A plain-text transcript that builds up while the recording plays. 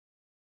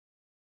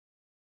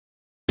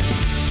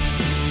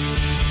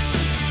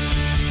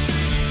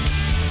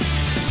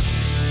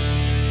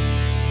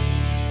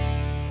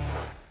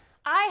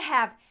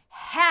have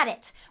had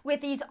it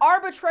with these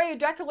arbitrary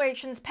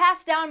declarations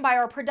passed down by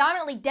our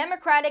predominantly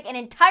Democratic and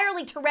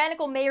entirely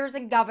tyrannical mayors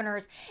and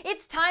governors.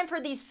 It's time for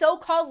these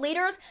so-called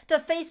leaders to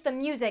face the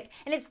music,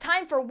 and it's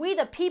time for we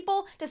the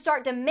people to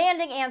start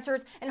demanding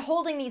answers and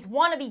holding these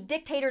wannabe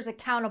dictators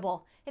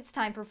accountable. It's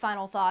time for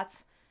final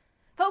thoughts.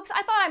 Folks,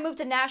 I thought I moved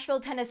to Nashville,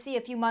 Tennessee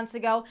a few months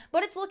ago,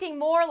 but it's looking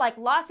more like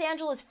Los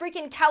Angeles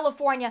freaking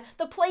California,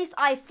 the place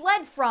I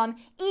fled from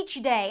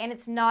each day, and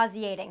it's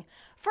nauseating.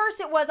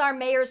 First, it was our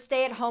mayor's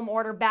stay-at-home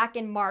order back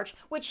in March,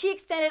 which he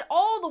extended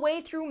all the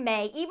way through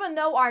May, even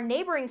though our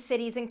neighboring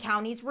cities and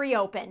counties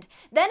reopened.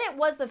 Then it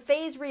was the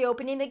phased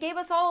reopening that gave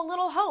us all a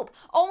little hope,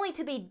 only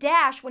to be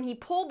dashed when he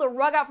pulled the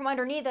rug out from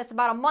underneath us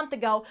about a month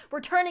ago,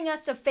 returning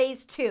us to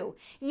phase 2.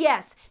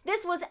 Yes,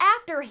 this was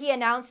after he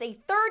announced a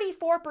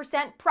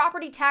 34%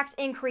 property tax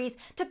increase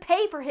to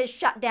pay for his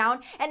shutdown,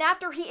 and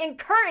after he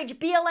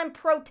encouraged BLM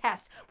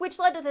protests, which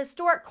led to the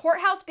historic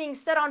courthouse being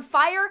set on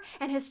fire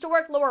and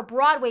historic Lower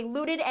Broadway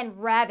looted and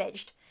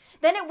ravaged.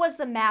 Then it was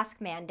the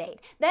mask mandate.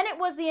 Then it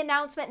was the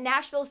announcement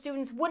Nashville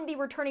students wouldn't be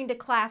returning to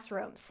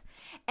classrooms.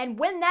 And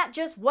when that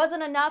just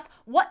wasn't enough,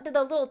 what did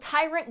the little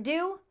tyrant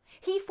do?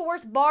 He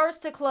forced bars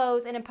to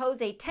close and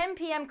imposed a 10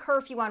 p.m.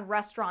 curfew on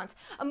restaurants,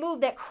 a move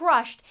that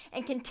crushed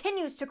and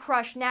continues to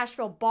crush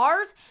Nashville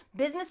bars,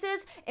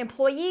 businesses,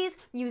 employees,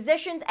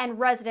 musicians, and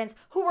residents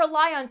who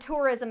rely on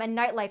tourism and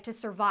nightlife to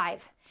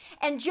survive.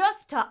 And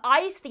just to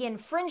ice the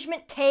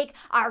infringement cake,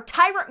 our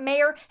tyrant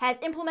mayor has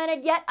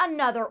implemented yet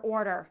another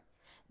order.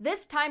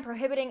 This time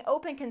prohibiting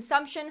open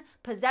consumption,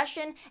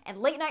 possession,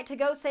 and late-night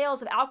to-go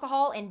sales of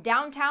alcohol in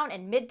downtown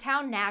and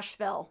midtown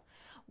Nashville.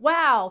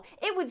 Wow,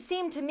 it would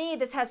seem to me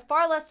this has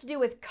far less to do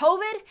with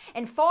COVID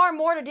and far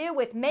more to do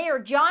with Mayor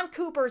John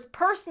Cooper's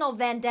personal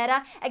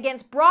vendetta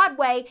against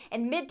Broadway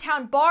and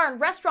midtown bar and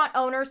restaurant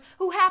owners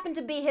who happen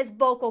to be his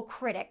vocal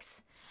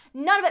critics.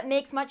 None of it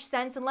makes much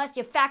sense unless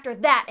you factor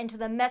that into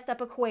the messed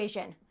up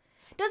equation.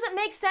 Does it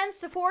make sense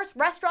to force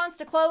restaurants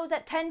to close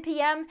at 10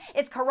 p.m.?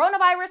 Is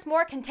coronavirus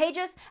more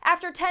contagious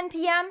after 10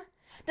 p.m.?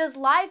 Does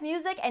live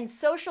music and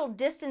social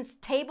distance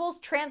tables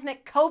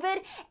transmit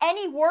COVID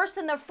any worse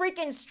than the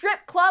freaking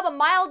strip club a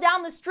mile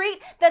down the street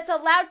that's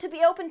allowed to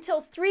be open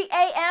till 3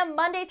 a.m.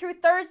 Monday through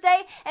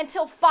Thursday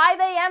until 5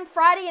 a.m.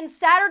 Friday and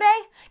Saturday?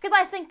 Because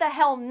I think the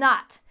hell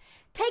not.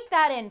 Take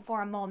that in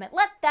for a moment.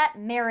 Let that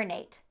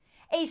marinate.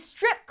 A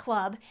strip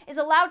club is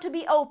allowed to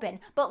be open,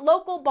 but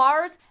local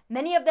bars,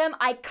 many of them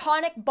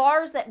iconic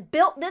bars that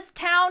built this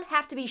town,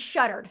 have to be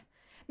shuttered.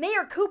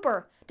 Mayor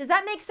Cooper, does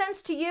that make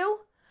sense to you?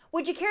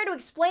 Would you care to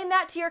explain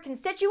that to your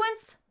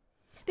constituents?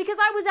 Because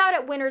I was out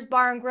at Winter's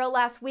Bar and Grill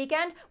last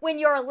weekend when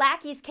your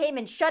lackeys came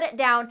and shut it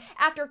down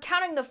after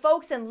counting the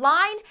folks in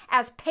line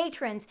as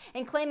patrons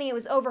and claiming it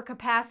was over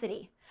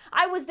capacity.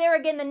 I was there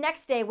again the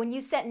next day when you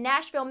sent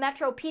Nashville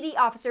Metro PD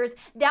officers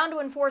down to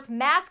enforce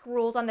mask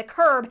rules on the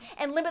curb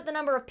and limit the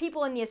number of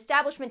people in the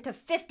establishment to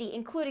 50,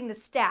 including the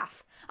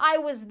staff. I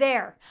was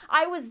there.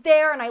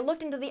 And I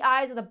looked into the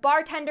eyes of the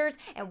bartenders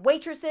and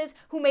waitresses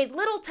who made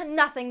little to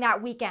nothing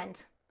that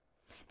weekend.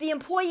 The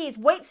employees,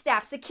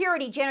 waitstaff,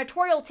 security,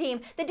 janitorial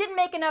team that didn't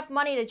make enough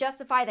money to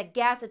justify the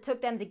gas it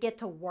took them to get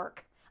to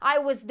work. I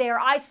was there.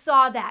 I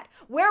saw that.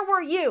 Where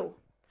were you?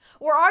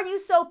 Or are you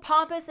so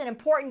pompous and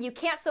important you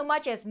can't so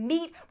much as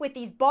meet with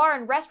these bar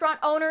and restaurant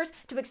owners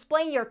to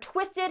explain your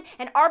twisted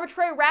and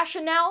arbitrary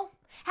rationale?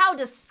 How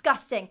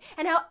disgusting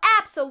and how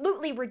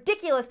absolutely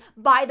ridiculous,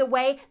 by the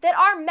way, that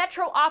our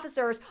Metro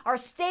officers are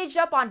staged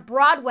up on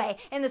Broadway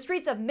in the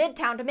streets of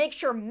Midtown to make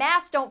sure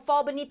masks don't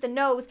fall beneath the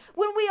nose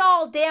when we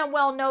all damn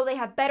well know they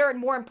have better and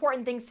more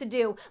important things to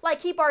do, like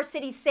keep our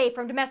cities safe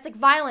from domestic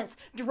violence,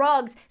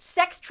 drugs,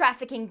 sex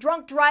trafficking,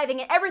 drunk driving,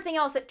 and everything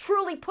else that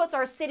truly puts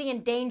our city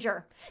in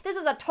danger. This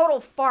is a total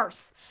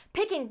farce.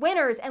 Picking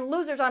winners and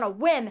losers on a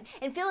whim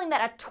and feeling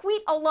that a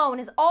tweet alone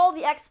is all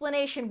the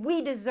explanation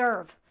we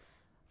deserve.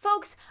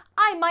 Folks,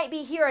 I might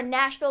be here in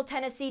Nashville,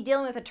 Tennessee,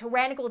 dealing with a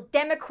tyrannical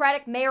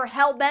Democratic mayor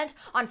hell-bent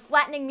on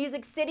flattening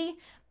Music City,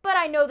 but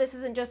I know this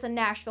isn't just a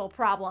Nashville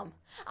problem.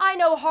 I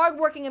know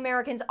hardworking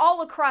Americans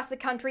all across the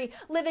country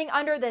living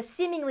under the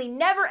seemingly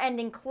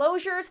never-ending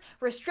closures,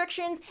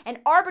 restrictions, and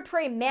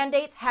arbitrary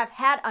mandates have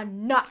had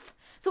enough.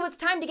 So it's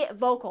time to get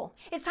vocal.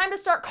 It's time to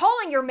start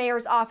calling your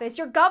mayor's office,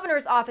 your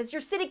governor's office,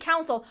 your city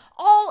council,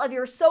 all of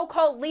your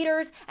so-called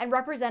leaders and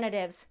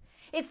representatives.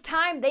 It's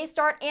time they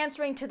start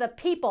answering to the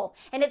people,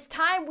 and it's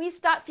time we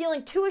stop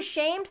feeling too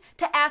ashamed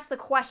to ask the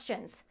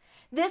questions.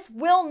 This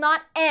will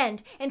not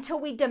end until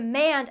we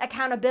demand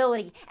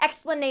accountability,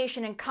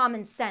 explanation, and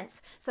common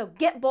sense. So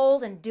get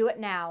bold and do it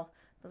now.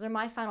 Those are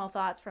my final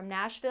thoughts from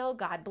Nashville.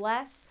 God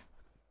bless,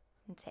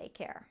 and take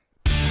care.